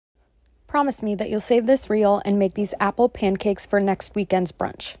Promise me that you'll save this reel and make these apple pancakes for next weekend's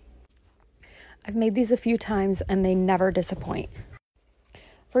brunch. I've made these a few times and they never disappoint.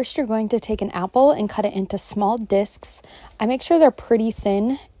 First, you're going to take an apple and cut it into small discs. I make sure they're pretty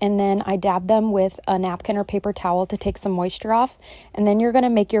thin, and then I dab them with a napkin or paper towel to take some moisture off. And then you're going to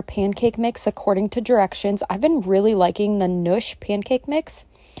make your pancake mix according to directions. I've been really liking the Nush Pancake mix.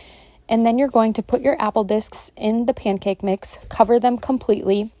 And then you're going to put your apple discs in the pancake mix, cover them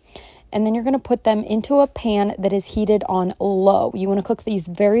completely, and then you're going to put them into a pan that is heated on low. You want to cook these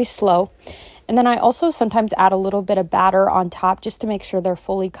very slow. And then I also sometimes add a little bit of batter on top just to make sure they're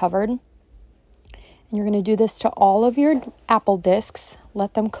fully covered. And you're going to do this to all of your apple discs.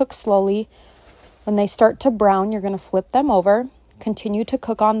 Let them cook slowly. When they start to brown, you're going to flip them over. Continue to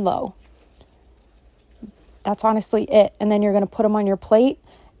cook on low. That's honestly it. And then you're going to put them on your plate.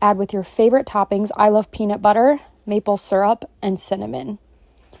 Add with your favorite toppings. I love peanut butter, maple syrup, and cinnamon.